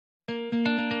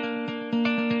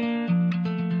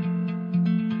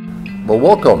Well,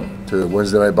 welcome to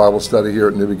Wednesday Night Bible Study here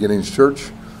at New Beginnings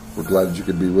Church. We're glad that you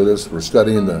could be with us. We're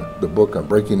studying the book on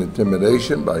Breaking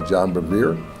Intimidation by John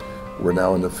Bevere. We're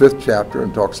now in the 5th chapter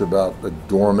and talks about the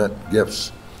dormant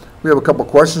gifts. We have a couple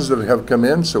questions that have come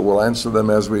in, so we'll answer them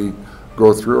as we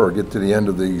go through or get to the end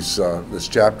of this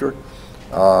chapter.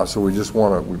 So we just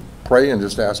want to pray and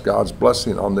just ask God's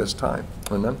blessing on this time.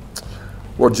 Amen.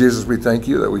 Lord Jesus, we thank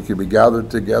you that we can be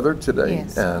gathered together today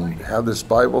and have this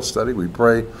Bible study. We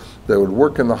pray that it would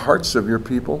work in the hearts of your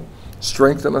people.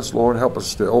 Strengthen us, Lord. Help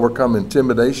us to overcome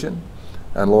intimidation.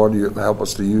 And Lord, you help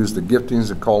us to use the giftings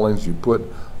and callings you put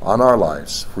on our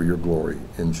lives for your glory.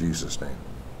 In Jesus' name.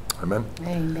 Amen.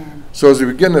 Amen. So as we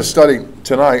begin this study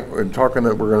tonight, we're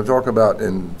going to talk about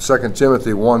in 2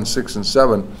 Timothy 1, 6 and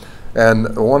 7.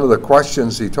 And one of the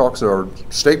questions he talks or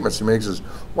statements he makes is,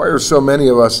 why are so many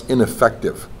of us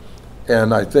ineffective?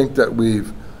 And I think that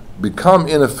we've become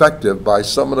ineffective by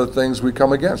some of the things we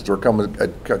come against or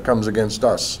comes against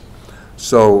us.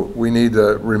 So we need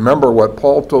to remember what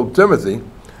Paul told Timothy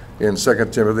in 2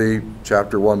 Timothy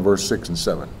chapter 1, verse 6 and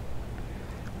 7.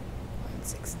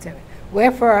 6 and 7.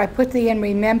 Wherefore I put thee in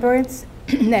remembrance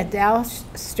that thou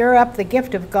stir up the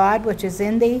gift of God which is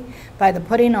in thee by the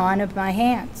putting on of my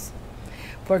hands.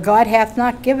 For God hath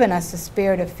not given us a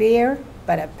spirit of fear,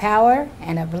 but of power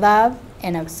and of love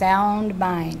and of sound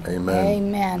mind. Amen.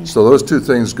 Amen. So those two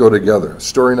things go together,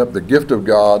 stirring up the gift of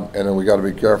God, and then we got to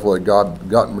be careful that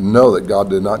God know that God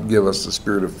did not give us the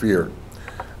spirit of fear.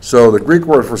 So the Greek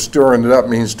word for stirring it up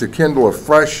means to kindle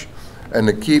afresh and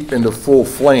to keep into full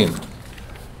flame.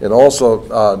 It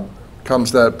also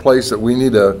comes to that place that we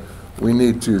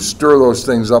need to stir those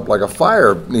things up like a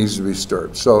fire needs to be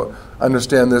stirred. So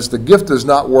understand this, the gift does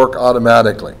not work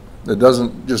automatically. It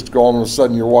doesn't just go all of a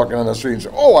sudden you're walking on the street and say,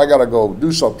 oh, I got to go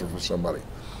do something for somebody.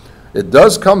 It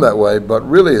does come that way, but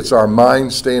really it's our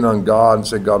mind staying on God and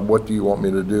saying, God, what do you want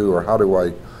me to do, or how do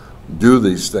I do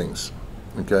these things?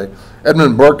 Okay.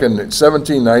 Edmund Burke in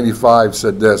 1795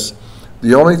 said this,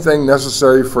 the only thing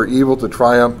necessary for evil to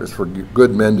triumph is for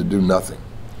good men to do nothing.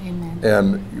 Amen.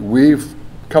 And we've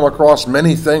come across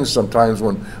many things sometimes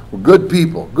when we're good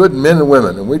people, good men and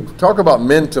women, and we talk about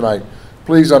men tonight.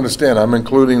 Please understand, I'm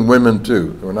including women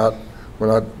too. We're not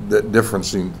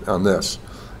differencing on this,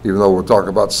 even though we'll talk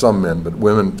about some men, but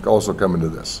women also come into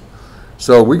this.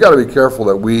 So we got to be careful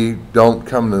that we don't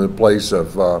come to the place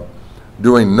of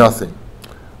doing nothing.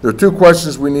 There are two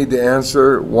questions we need to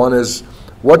answer. One is,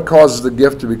 what causes the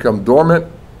gift to become dormant,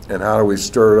 and how do we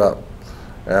stir it up?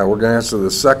 And we're going to answer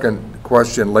the second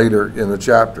question later in the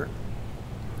chapter.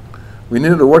 We need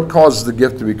to know what causes the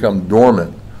gift to become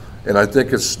dormant. And I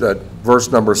think it's that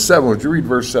verse number 7. Would you read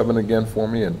verse 7 again for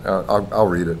me? And I'll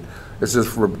read it. It says,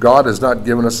 for God has not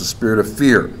given us a spirit of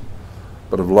fear,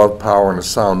 but of love, power, and a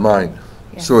sound mind.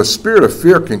 Yes. So a spirit of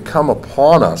fear can come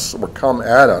upon us or come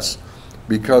at us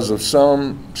because of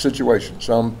some situation,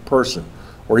 some person,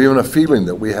 or even a feeling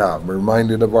that we have. We're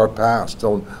reminded of our past.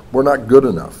 So we're not good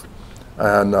enough.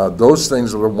 And those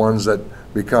things are the ones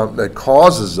that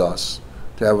causes us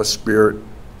to have a spirit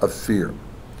of fear.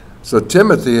 So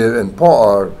Timothy and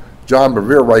John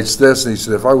Bevere writes this, and he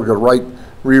said, if I were to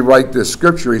rewrite this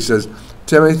scripture, he says,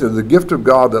 Timothy, the gift of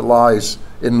God that lies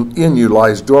in you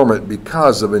lies dormant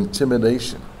because of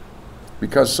intimidation.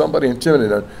 Because somebody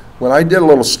intimidated. When I did a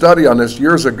little study on this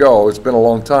years ago, it's been a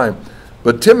long time,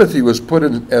 but Timothy was put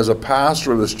in as a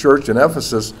pastor of this church in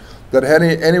Ephesus that had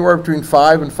anywhere between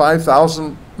 5,000 and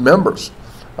 5,000 members.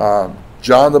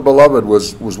 John the Beloved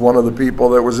was one of the people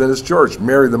that was in his church,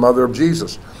 Mary, the mother of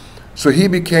Jesus. So he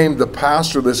became the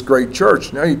pastor of this great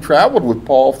church. Now, he traveled with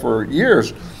Paul for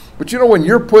years, but you know, when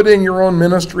you're put in your own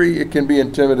ministry, it can be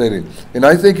intimidating. And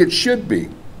I think it should be.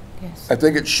 Yes. I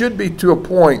think it should be to a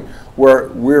point where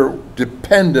we're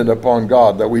dependent upon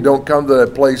God, that we don't come to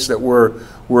that place that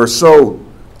we're so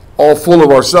all full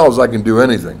of ourselves I can do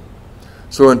anything.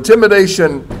 So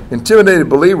intimidated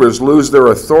believers lose their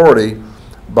authority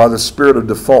by the spirit of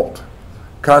default.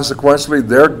 Consequently,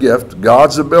 their gift,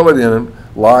 God's ability in them,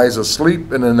 lies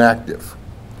asleep and inactive.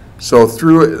 So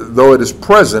though it is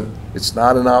present, it's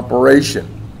not in operation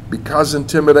because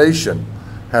intimidation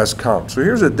has come. So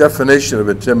here's a definition of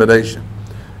intimidation.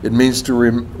 It means to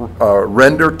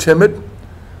render timid,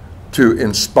 to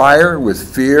inspire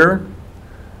with fear,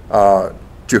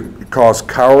 to cause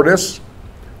cowardice,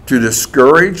 to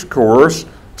discourage, coerce,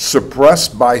 suppress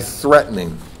by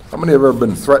threatening. How many have ever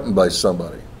been threatened by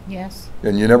somebody? Yes.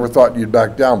 And you never thought you'd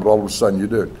back down, but all of a sudden you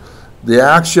did. The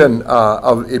action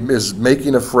of it is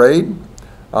making afraid,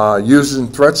 using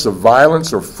threats of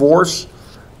violence or force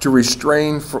to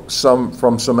restrain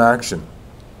from some action.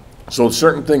 So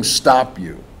certain things stop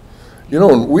you. You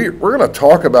know, and we're going to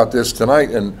talk about this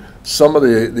tonight, and some of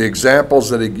the examples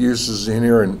that he uses in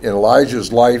here in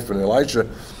Elijah's life and Elijah,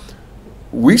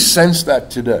 we sense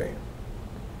that today.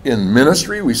 In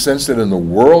ministry, we sense it in the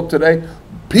world today.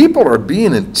 People are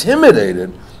being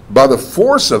intimidated by the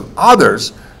force of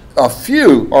others. A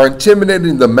few are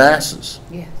intimidating the masses.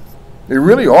 Yes. They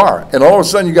really are. And all of a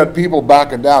sudden you got people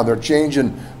backing down. They're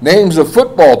changing names of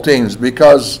football teams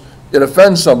because it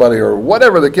offends somebody or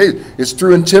whatever the case. It's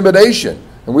through intimidation.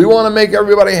 And we want to make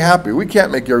everybody happy. We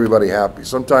can't make everybody happy.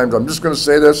 Sometimes, I'm just going to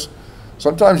say this,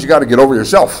 sometimes you got to get over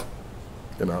yourself,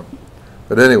 you know.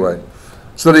 But anyway,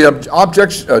 so the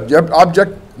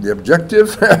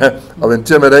objective of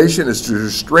intimidation is to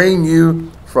restrain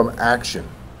you from action.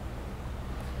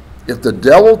 If the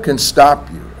devil can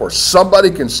stop you, or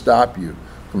somebody can stop you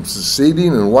from succeeding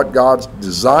in what God's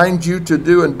designed you to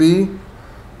do and be,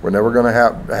 we're never going to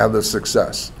have the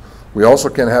success. We also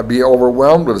can be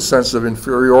overwhelmed with a sense of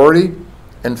inferiority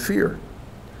and fear.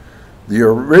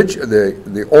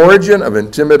 The origin of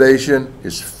intimidation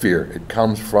is fear. It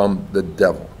comes from the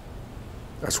devil.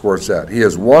 That's where it's at. He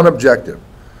has one objective: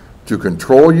 to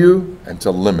control you and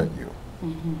to limit you.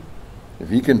 Mm-hmm. If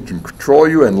he can control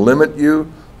you and limit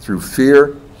you through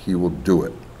fear, he will do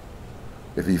it.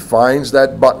 If he finds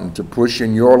that button to push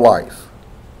in your life,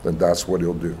 then that's what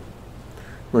he'll do.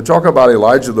 We'll talk about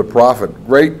Elijah the prophet.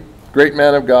 Great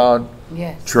man of God.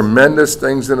 Yes. Tremendous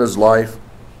things in his life.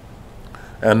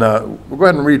 And we'll go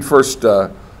ahead and read 1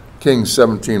 Kings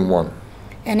 17:1.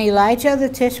 And Elijah the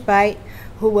Tishbite,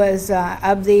 who was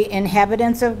of the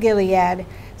inhabitants of Gilead,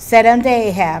 said unto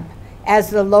Ahab, As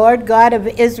the Lord God of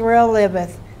Israel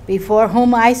liveth, before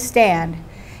whom I stand,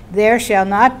 there shall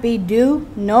not be dew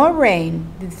nor rain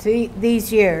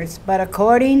these years, but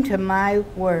according to my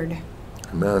word.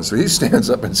 Amen. So he stands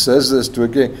up and says this to a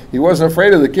king. He wasn't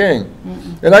afraid of the king.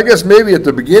 Mm-mm. And I guess maybe at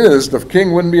the beginning of this, the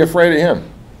king wouldn't be afraid of him.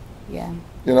 Yeah.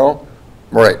 You know,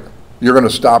 right, you're going to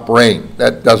stop rain.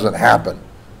 That doesn't happen.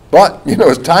 But, you know,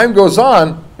 as time goes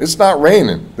on, it's not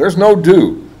raining. There's no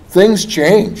dew. Things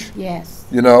change. Yes.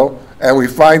 You know, and we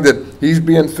find that he's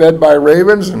being fed by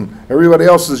ravens and everybody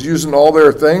else is using all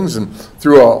their things, and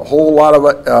through a whole lot of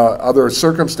other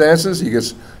circumstances, he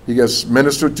gets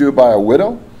ministered to by a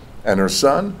widow and her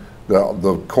son.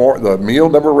 The meal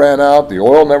never ran out. The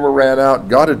oil never ran out.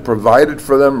 God had provided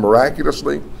for them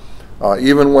miraculously.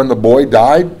 Even when the boy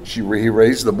died, he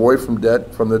raised the boy from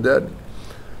the dead.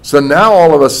 So now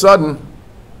all of a sudden,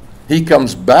 he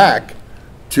comes back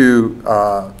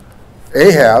to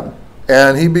Ahab,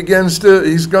 and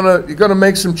he's gonna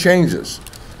make some changes.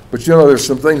 But you know, there's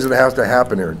some things that have to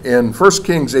happen here. In 1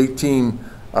 Kings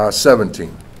 18:17.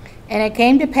 And it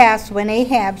came to pass, when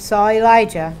Ahab saw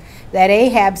Elijah, that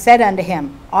Ahab said unto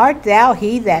him, Art thou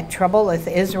he that troubleth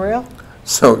Israel?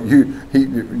 So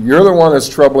you're the one that's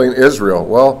troubling Israel.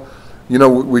 Well, you know,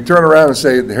 we turn around and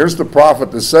say, here's the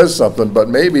prophet that says something, but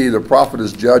maybe the prophet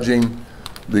is judging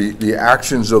the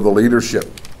actions of the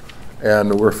leadership.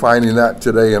 And we're finding that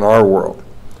today in our world.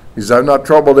 He says, I've not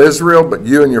troubled Israel, but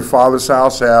you and your father's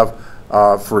house have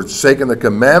forsaken the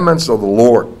commandments of the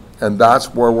Lord. And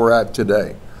that's where we're at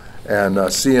today,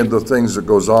 and seeing the things that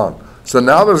goes on. So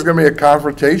now there's going to be a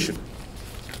confrontation.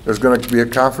 There's going to be a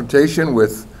confrontation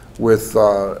with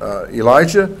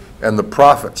Elijah and the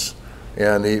prophets.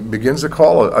 And he begins to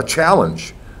call a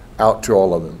challenge out to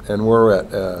all of them. And we're at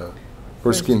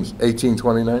 1 Kings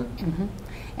 18:29. Mm-hmm.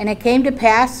 And it came to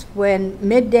pass, when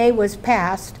midday was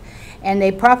past, and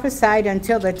they prophesied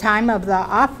until the time of the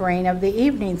offering of the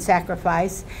evening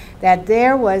sacrifice, that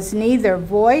there was neither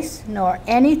voice nor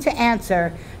any to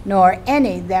answer, nor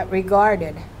any that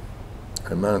regarded.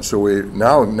 Amen. So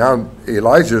now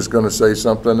Elijah is going to say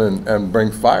something and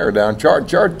bring fire down.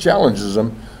 Challenges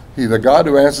him. The God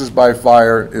who answers by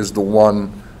fire is the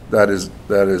one that is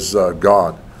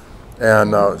God.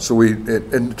 And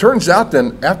it turns out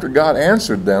then, after God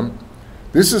answered them,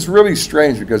 this is really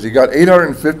strange, because he got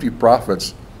 850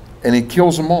 prophets and he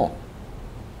kills them all.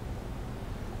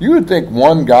 You would think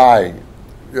one guy,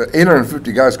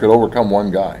 850 guys could overcome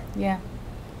one guy. Yeah.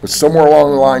 But somewhere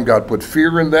along the line, God put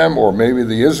fear in them, or maybe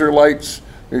the Israelites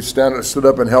stood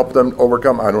up and helped them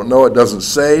overcome. I don't know. It doesn't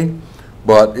say,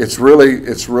 but it's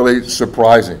really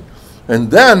surprising.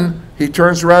 And then he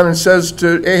turns around and says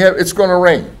to Ahab, it's going to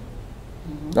rain.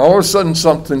 Mm-hmm. Now all of a sudden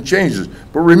something changes.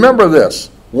 But remember this.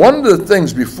 One of the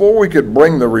things, before we could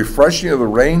bring the refreshing of the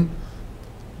rain,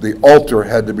 the altar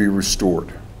had to be restored.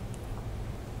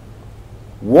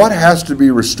 What has to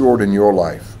be restored in your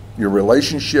life? Your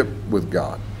relationship with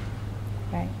God.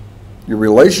 Right. Your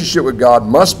relationship with God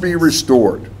must be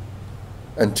restored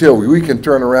until we can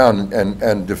turn around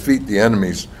and defeat the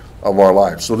enemies of our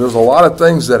lives. So there's a lot of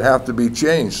things that have to be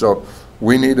changed. So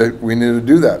we need to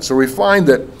do that. So we find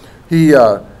that he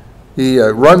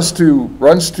runs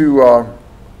to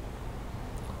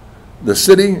the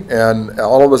city, and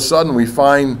all of a sudden we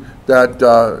find that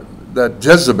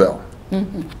Jezebel.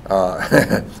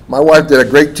 My wife did a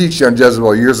great teaching on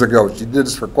Jezebel years ago. She did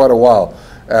this for quite a while,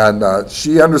 and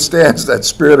she understands that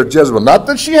spirit of Jezebel. Not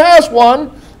that she has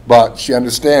one, but she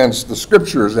understands the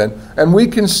scriptures, and we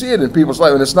can see it in people's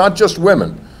life. And it's not just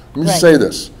women. Let me just say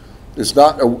this: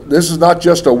 this is not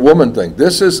just a woman thing.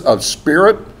 This is a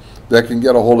spirit that can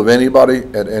get a hold of anybody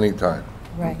at any time.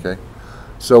 Right. Okay.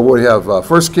 So we have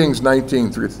 1 Kings 19,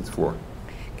 3-4.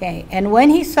 Okay, and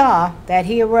when he saw that,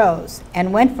 he arose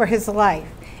and went for his life,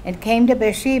 and came to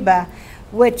Beersheba,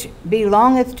 which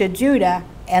belongeth to Judah,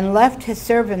 and left his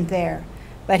servant there.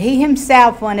 But he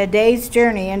himself went a day's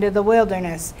journey into the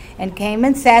wilderness, and came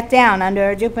and sat down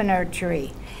under a juniper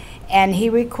tree. And he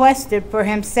requested for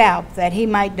himself that he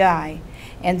might die,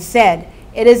 and said,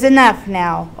 It is enough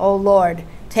now, O Lord,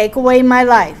 take away my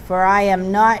life, for I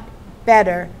am not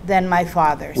better than my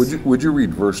fathers. Would you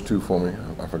read verse 2 for me?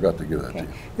 I forgot to give that to you.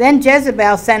 Then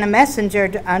Jezebel sent a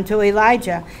messenger unto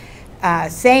Elijah,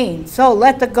 saying, So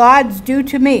let the gods do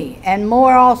to me, and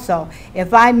more also,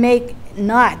 if I make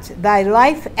not thy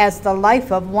life as the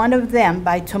life of one of them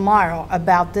by tomorrow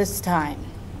about this time.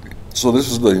 So this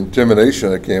is the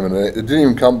intimidation that came, and it didn't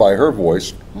even come by her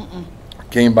voice. It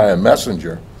came by a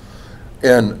messenger.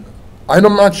 And I'm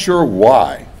not sure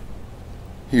why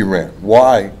he ran,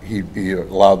 why he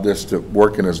allowed this to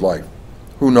work in his life.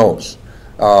 Who knows?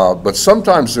 But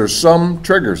sometimes there's some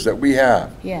triggers that we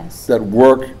have that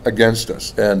work against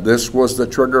us, and this was the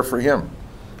trigger for him.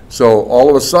 So all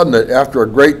of a sudden, after a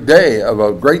great day of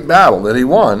a great battle that he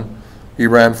won, he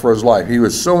ran for his life. He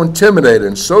was so intimidated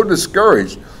and so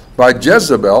discouraged by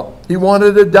Jezebel, he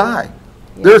wanted to die.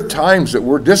 There are times that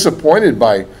we're disappointed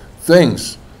by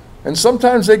things, and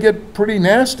sometimes they get pretty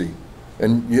nasty,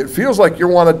 and it feels like you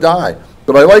want to die.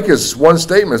 But I like his one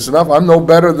statement, it's enough, I'm no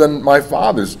better than my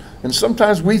fathers. And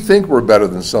sometimes we think we're better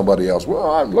than somebody else.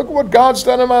 Well, look at what God's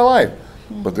done in my life.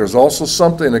 But there's also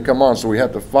something that come on, so we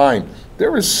have to find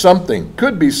there is something,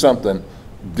 could be something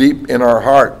deep in our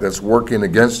heart that's working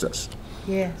against us.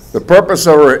 Yes. The purpose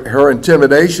of her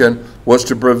intimidation was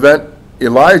to prevent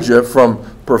Elijah from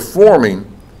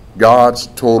performing God's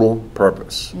total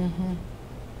purpose.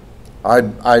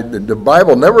 The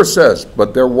Bible never says,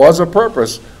 but there was a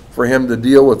purpose for him to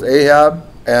deal with Ahab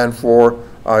and for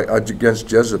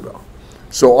against Jezebel.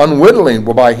 So unwittingly,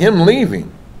 by him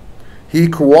leaving, he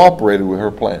cooperated with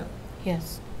her plan.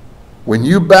 Yes. When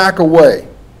you back away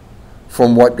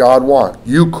from what God wants,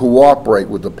 you cooperate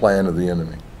with the plan of the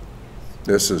enemy.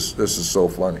 This is so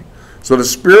funny. So the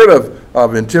spirit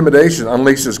of intimidation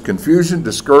unleashes confusion,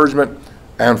 discouragement,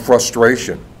 and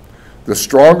frustration. The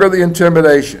stronger the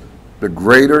intimidation, the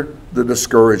greater the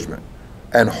discouragement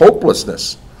and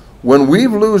hopelessness. When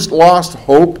we've lost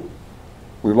hope,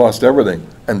 we've lost everything.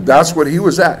 And that's what he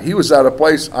was at. He was at a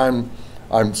place, I'm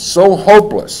so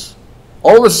hopeless.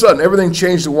 All of a sudden, everything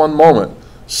changed in one moment.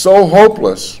 So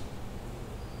hopeless,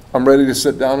 I'm ready to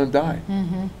sit down and die.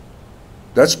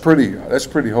 That's pretty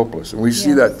hopeless. And we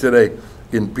see that today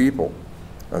in people.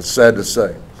 That's sad to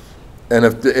say. And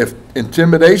if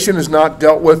intimidation is not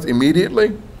dealt with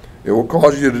immediately, it will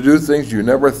cause you to do things you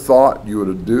never thought you would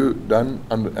have done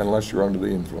unless you're under the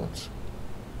influence.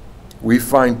 We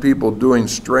find people doing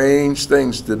strange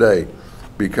things today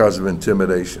because of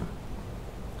intimidation.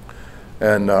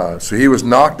 And so he was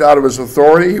knocked out of his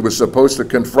authority. He was supposed to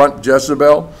confront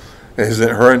Jezebel,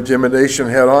 her intimidation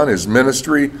head on. His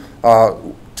ministry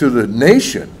to the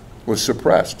nation was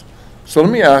suppressed. So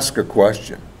let me ask a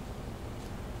question.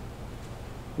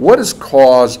 What has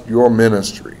caused your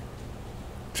ministry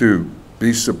to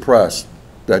be suppressed,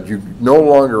 that you no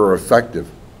longer are effective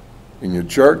in your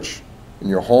church, in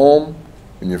your home,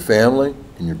 in your family,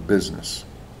 in your business?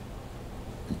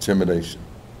 Intimidation.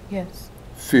 Yes.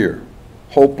 Fear,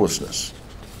 hopelessness,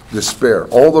 despair.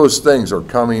 All those things are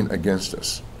coming against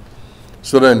us.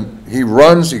 So then he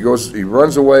runs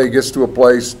away, gets to a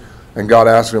place, and God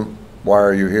asks him, why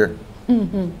are you here?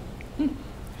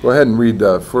 Go ahead and read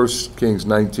 1 Kings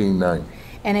 19:9.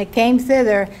 And it came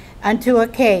thither unto a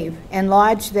cave, and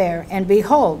lodged there. And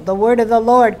behold, the word of the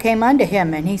Lord came unto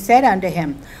him, and he said unto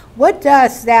him, What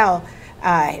dost thou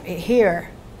here?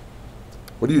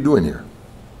 What are you doing here?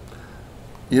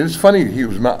 It's funny, he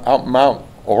was out Mount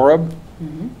Horeb,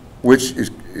 which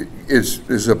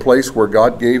is a place where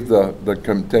God gave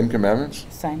the Ten Commandments.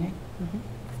 Sinai.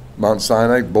 Mount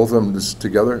Sinai, both of them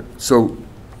together. So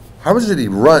how did he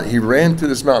run? He ran to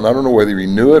this mountain. I don't know whether he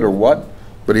knew it or what,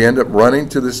 But he ended up running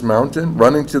to this mountain,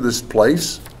 running to this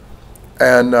place.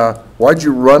 And why'd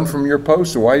you run from your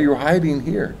post? Or why are you hiding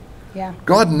here? Yeah.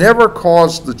 God never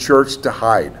caused the church to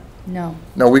hide. No.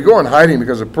 Now, we go in hiding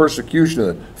because of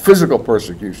persecution, physical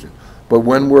persecution. But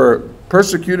when we're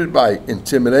persecuted by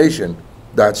intimidation,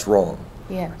 that's wrong.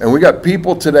 Yes. And we got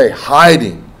people today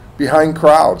hiding behind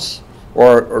crowds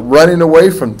or running away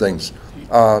from things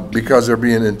because they're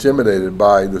being intimidated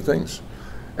by the things.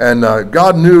 And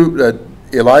God knew that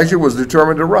Elijah was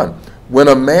determined to run. When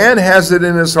a man has it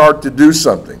in his heart to do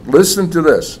something, listen to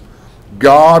this,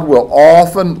 God will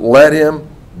often let him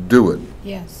do it.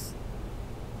 Yes.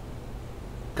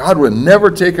 God would never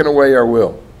take away our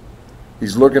will.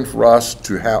 He's looking for us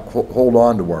to hold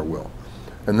on to our will.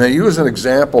 And they use an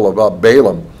example about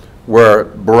Balaam, where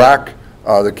Barak,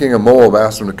 the king of Moab,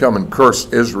 asked him to come and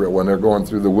curse Israel when they're going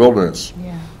through the wilderness,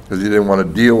 because he didn't want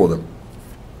to deal with them.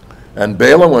 And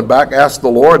Balaam went back, asked the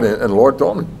Lord, and the Lord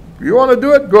told him, you want to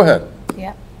do it? Go ahead.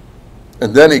 Yeah.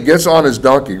 And then he gets on his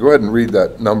donkey. Go ahead and read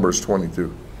that, Numbers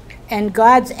 22. And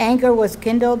God's anger was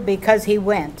kindled because he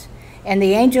went. And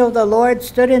the angel of the Lord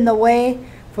stood in the way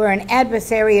for an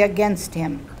adversary against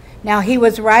him. Now he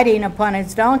was riding upon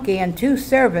his donkey, and 2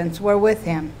 servants were with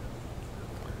him.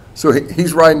 So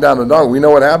he's riding down the donkey. We know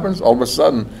what happens? All of a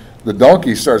sudden, the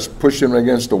donkey starts pushing him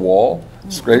against the wall,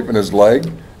 scraping his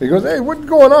leg. He goes, hey, what's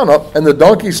going on? And the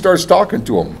donkey starts talking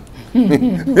to him. He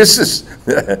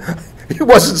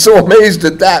wasn't so amazed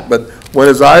at that, but when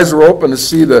his eyes were open to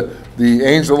see the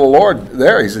angel of the Lord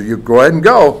there, he said, you go ahead and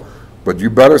go, but you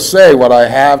better say what I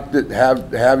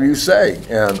have you say.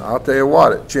 And I'll tell you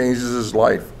what, it changes his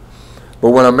life.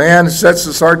 But when a man sets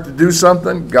his heart to do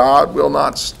something, God will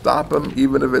not stop him,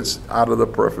 even if it's out of the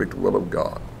perfect will of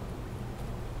God.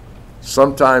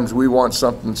 Sometimes we want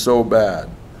something so bad,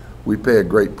 we pay a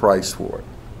great price for it.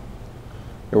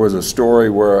 There was a story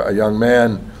where a young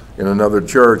man in another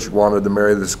church wanted to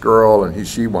marry this girl, and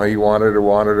he wanted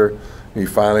her. He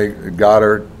finally got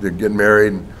her to get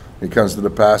married. He comes to the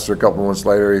pastor a couple months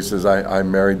later. He says, I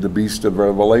married the beast of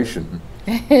Revelation.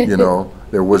 You know,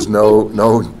 there was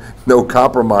no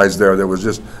compromise there. There was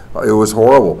just, it was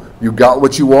horrible. You got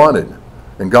what you wanted,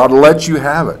 and God let you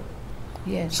have it.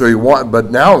 Yes. So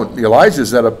but now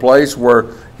Elijah's at a place where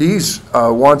he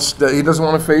doesn't want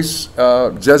to face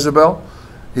Jezebel.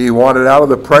 He wanted out of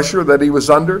the pressure that he was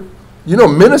under. You know,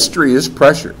 ministry is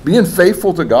pressure. Being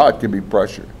faithful to God can be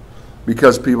pressure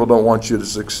because people don't want you to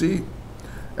succeed.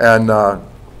 And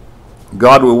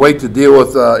God will wait to deal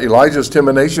with Elijah's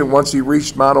temptation once he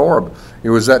reached Mount Horeb. It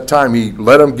was that time he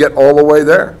let him get all the way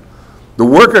there. The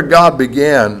work of God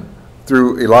began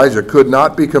through Elijah could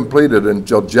not be completed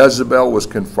until Jezebel was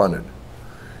confronted.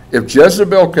 If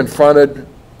Jezebel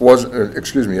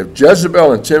if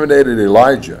Jezebel intimidated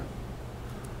Elijah,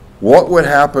 what would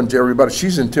happen to everybody?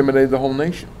 She's intimidated the whole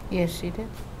nation. Yes, she did.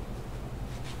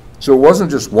 So it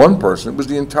wasn't just one person, it was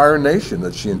the entire nation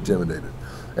that she intimidated.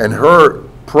 And her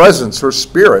presence, her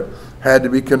spirit, had to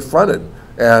be confronted.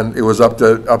 And it was up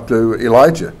to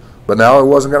Elijah. But now it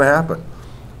wasn't going to happen.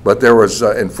 But there was,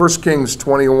 in 1 Kings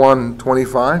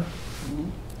 21:25,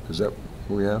 is that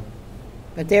what we have?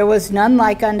 But there was none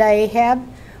like unto Ahab,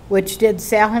 which did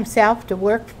sell himself to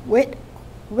work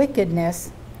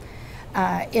wickedness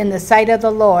in the sight of the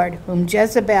Lord, whom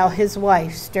Jezebel his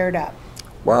wife stirred up.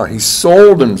 Wow, he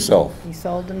sold himself. He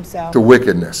sold himself to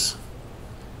wickedness.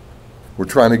 We're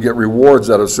trying to get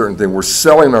rewards out of certain things. We're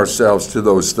selling ourselves to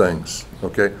those things.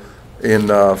 Okay? In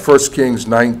 1 Kings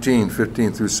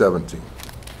 19:15-17.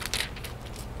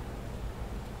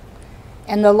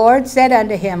 And the Lord said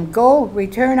unto him, Go,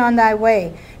 return on thy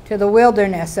way to the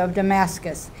wilderness of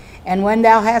Damascus, and when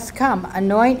thou hast come,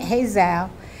 anoint Hazael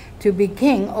to be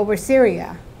king over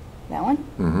Syria. That one?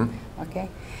 Mm-hmm. Okay.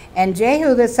 And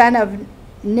Jehu the son of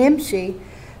Nimshi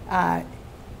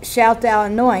shalt thou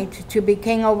anoint to be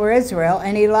king over Israel,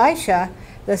 and Elisha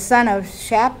the son of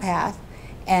Shaphath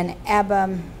and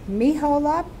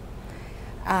Abimeholah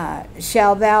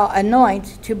shalt thou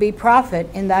anoint to be prophet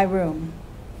in thy room.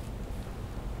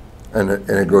 And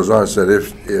it goes on, it said,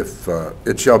 if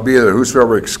it shall be that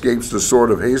whosoever escapes the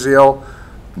sword of Hazael,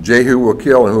 Jehu will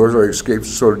kill, and whoever escapes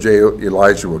the sword of Jehu,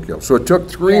 Elijah will kill. So it took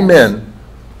 3 men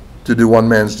to do one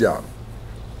man's job.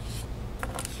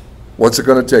 What's it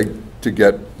going to take to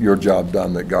get your job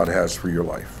done that God has for your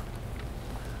life?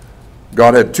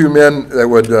 God had 2 men that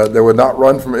would not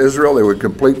run from Israel. They would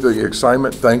complete the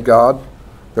assignment. Thank God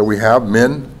that we have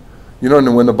men. You know,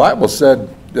 and when the Bible said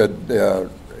that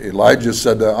Elijah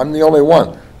said, I'm the only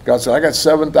one. God said, I got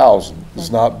 7,000 that's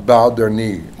not bowed their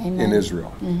knee in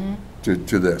Israel to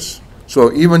this.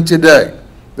 So even today,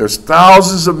 There's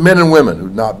thousands of men and women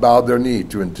who've not bowed their knee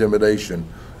to intimidation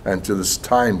and to the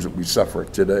times that we suffer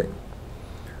today.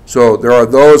 So there are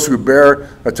those who bear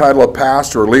a title of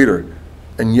pastor or leader,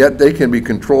 and yet they can be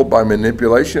controlled by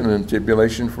manipulation and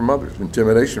intimidation from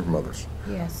others.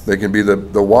 Yes. They can be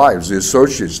the wives, the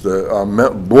associates,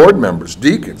 the board members,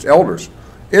 deacons, elders,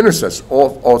 intercessors,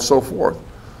 all so forth.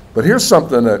 But here's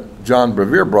something that John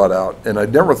Bevere brought out, and I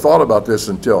never thought about this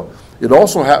until it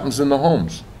also happens in the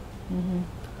homes.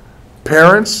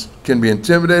 Parents can be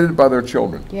intimidated by their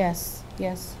children. Yes,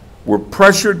 yes. We're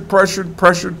pressured.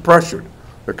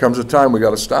 There comes a time we got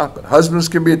to stop it. Husbands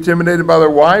can be intimidated by their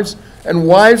wives, and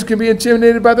wives can be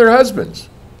intimidated by their husbands.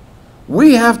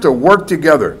 We have to work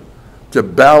together to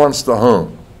balance the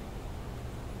home.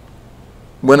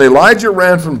 When Elijah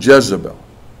ran from Jezebel,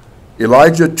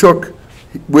 Elijah took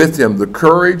with him the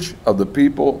courage of the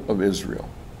people of Israel.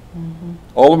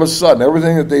 All of a sudden,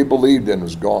 everything that they believed in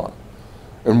was gone.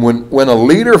 And when a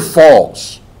leader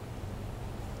falls,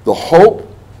 the hope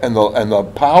and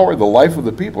the power, the life of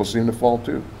the people seem to fall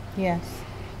too. Yes.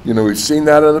 You know, we've seen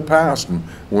that in the past. And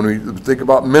when we think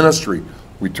about ministry,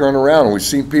 we turn around and we've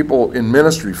seen people in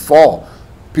ministry fall.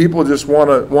 People just want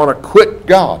to quit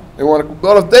God. They want to,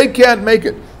 well, if they can't make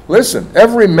it, listen,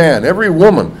 every man, every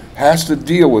woman has to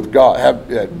deal with God,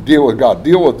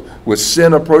 deal with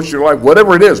sin approaching your life,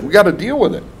 whatever it is. We got to deal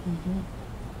with it.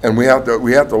 And we have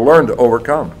to learn to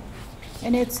overcome.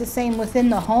 And it's the same within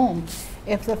the home.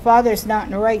 If the father's not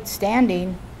in the right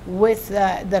standing with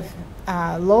the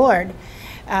Lord,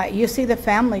 you see the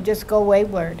family just go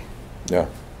wayward. Yeah.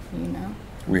 You know.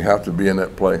 We have to be in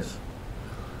that place.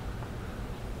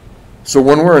 So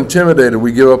when we're intimidated,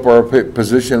 we give up our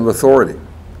position of authority.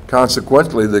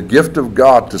 Consequently, the gift of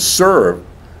God to serve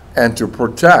and to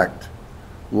protect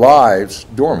lies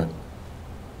dormant.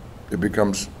 It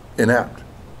becomes inapt.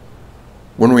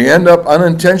 When we end up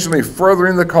unintentionally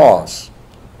furthering the cause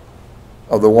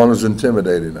of the one who's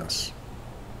intimidating us.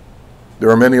 There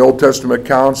are many Old Testament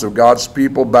accounts of God's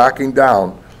people backing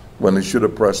down when they should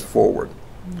have pressed forward.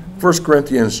 1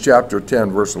 Corinthians chapter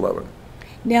 10, verse 11.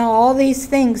 Now all these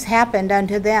things happened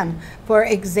unto them for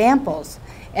examples,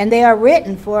 and they are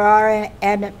written for our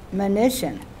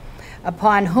admonition,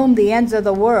 upon whom the ends of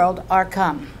the world are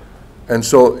come. And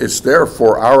so it's there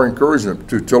for our encouragement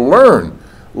to learn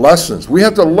lessons. We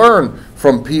have to learn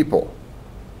from people.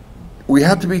 We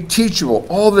have to be teachable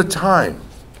all the time.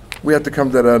 We have to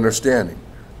come to that understanding.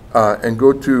 And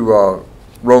go to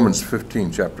Romans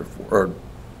 15, chapter 4,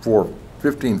 or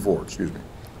 15:4, excuse me.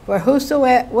 For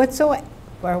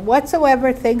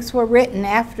whatsoever things were written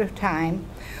after time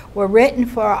were written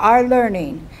for our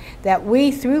learning, that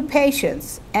we through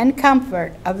patience and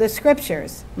comfort of the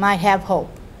Scriptures might have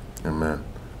hope. Amen.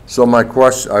 So I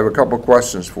have a couple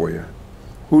questions for you.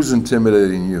 Who's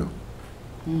intimidating you?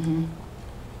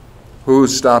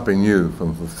 Who's stopping you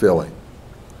from fulfilling?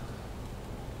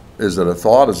 Is it a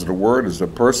thought? Is it a word? Is it a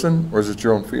person? Or is it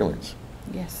your own feelings?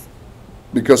 Yes.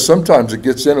 Because sometimes it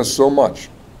gets in us so much.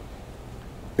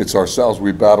 It's ourselves.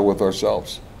 We battle with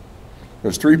ourselves.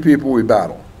 There's three people we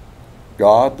battle: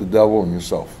 God, the devil, and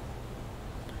yourself.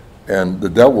 And the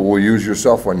devil will use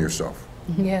yourself on yourself.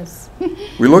 Yes.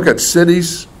 We look at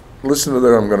cities. Listen to what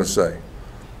I'm going to say.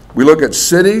 We look at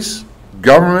cities,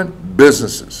 government,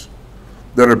 businesses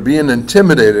that are being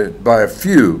intimidated by a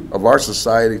few of our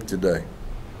society today.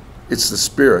 It's the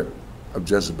spirit of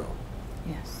Jezebel.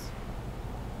 Yes.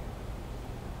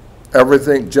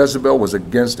 Everything, Jezebel was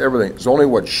against everything. It's only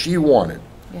what she wanted.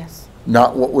 Yes.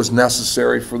 Not what was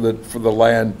necessary for the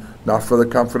land, not for the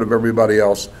comfort of everybody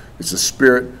else. It's the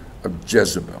spirit of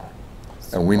Jezebel.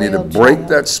 And we need to break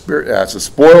that spirit. It's a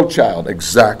spoiled child,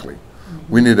 exactly.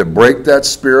 We need to break that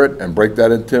spirit and break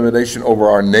that intimidation over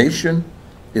our nation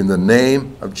in the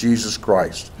name of Jesus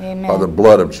Christ. Amen. By the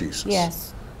blood of Jesus.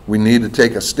 Yes. We need to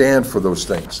take a stand for those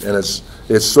things. And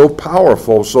it's so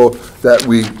powerful so that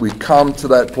we come to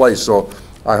that place. So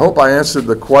I hope I answered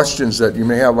the questions that you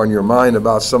may have on your mind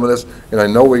about some of this. And I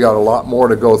know we got a lot more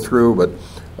to go through,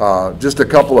 but just a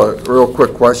couple of real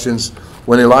quick questions.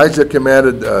 When Elijah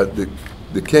commanded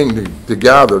the king to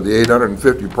gather the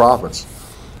 850 prophets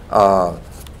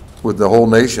with the whole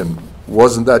nation,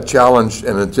 wasn't that challenge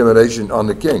and intimidation on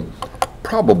the king?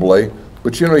 Probably,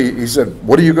 but you know, he said,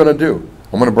 "What are you going to do?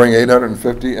 I'm going to bring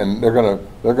 850, and they're going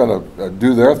to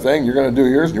do their thing. You're going to do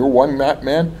yours, and you're one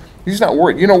man." He's not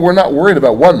worried. You know, we're not worried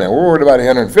about one man. We're worried about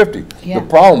 850. Yeah. The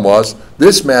problem was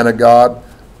this man of God,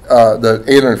 the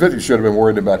 850 should have been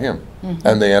worried about him,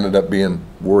 and they ended up being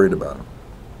worried about him.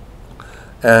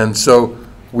 And so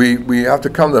we have to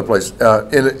come to that place.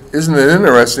 And isn't it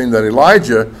interesting that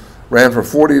Elijah ran for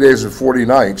 40 days and 40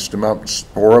 nights to Mount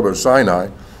Horeb of Sinai,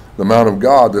 the Mount of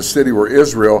God, the city where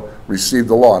Israel received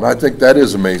the law. And I think that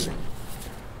is amazing.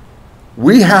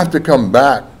 We have to come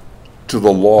back to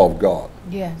the law of God.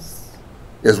 Yes.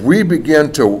 As we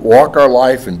begin to walk our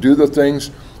life and do the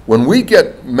things, when we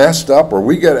get messed up or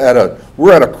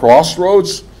we're at a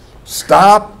crossroads,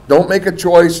 stop, don't make a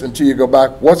choice until you go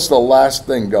back. What's the last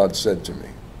thing God said to me?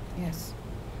 Yes.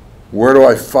 Where do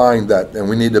I find that? And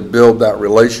we need to build that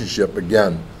relationship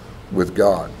again with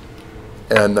God.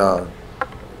 And I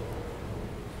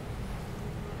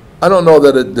don't know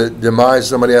that it demise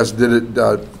somebody else, did it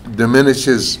diminish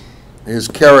his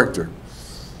character.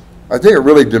 I think it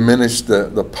really diminished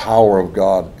the power of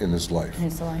God in his life.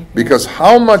 Because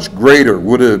how much greater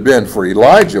would it have been for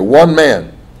Elijah, one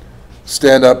man,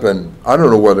 stand up and, I don't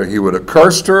know whether he would have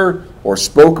cursed her or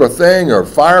spoke a thing or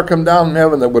fire come down from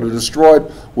heaven that would have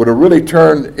destroyed, would have really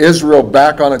turned Israel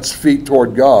back on its feet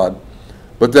toward God.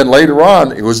 But then later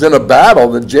on, it was in a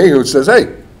battle that Jehu says,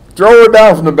 hey, throw her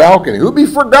down from the balcony. Who'd be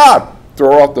for God?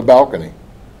 Throw her off the balcony.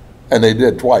 And they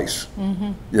did twice.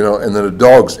 Mm-hmm. You know, and then the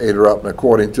dogs ate her up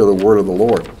according to the word of the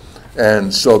Lord.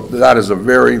 And so that is a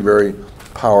very, very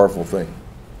powerful thing.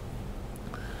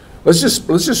 Let's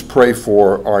just pray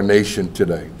for our nation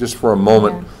today, just for a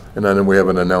moment, and then we have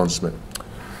an announcement.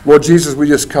 Lord Jesus, we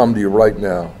just come to you right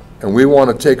now, and we want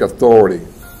to take authority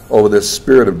over this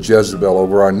spirit of Jezebel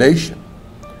over our nation.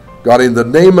 God, in the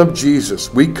name of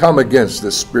Jesus, we come against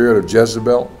this spirit of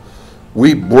Jezebel.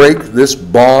 We break this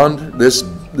bond, this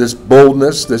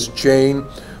boldness, this chain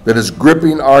that is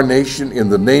gripping our nation in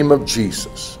the name of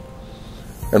Jesus.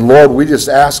 And Lord, we just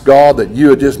ask, God, that you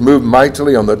would just move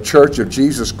mightily on the church of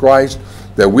Jesus Christ,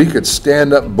 that we could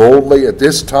stand up boldly at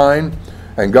this time,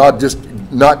 and God, just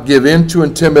not give in to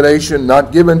intimidation,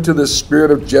 not give in to the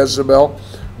spirit of Jezebel.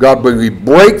 God, but we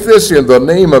break this in the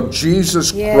name of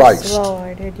Jesus Christ. Yes,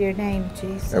 Lord, in your name,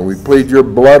 Jesus. And we plead your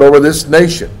blood over this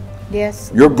nation.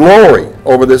 Yes. Your glory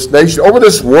over this nation, over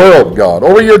this world, God,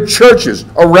 over your churches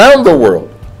around the world.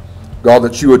 God,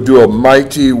 that you would do a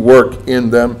mighty work in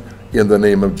them in the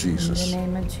name of Jesus. In the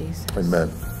name of Jesus.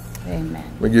 Amen.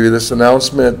 Amen. We give you this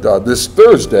announcement. This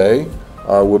Thursday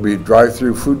will be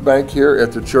drive-through food bank here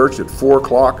at the church at 4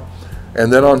 o'clock.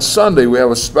 And then on Sunday, we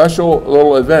have a special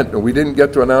little event, and we didn't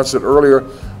get to announce it earlier.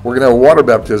 We're going to have a water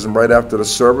baptism right after the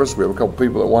service. We have a couple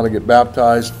people that want to get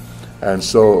baptized. And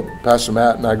so Pastor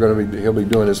Matt and I he'll be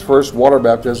doing his first water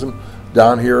baptism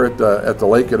down here at the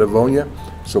lake at Avonia.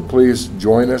 So please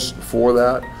join us for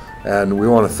that. And we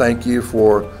want to thank you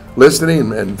for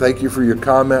listening and thank you for your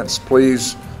comments.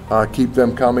 Please keep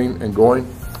them coming and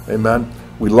going. Amen.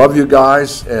 We love you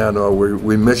guys, and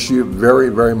we miss you very,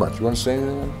 very much. You want to say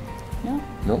anything? No.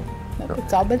 No? No.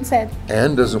 It's all been said.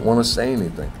 Ann doesn't want to say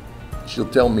anything. She'll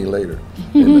tell me later.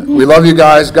 We love you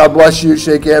guys. God bless you.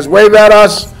 Shake hands. Wave at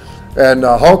us. And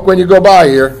honk when you go by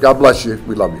here. God bless you.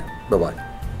 We love you. Bye-bye.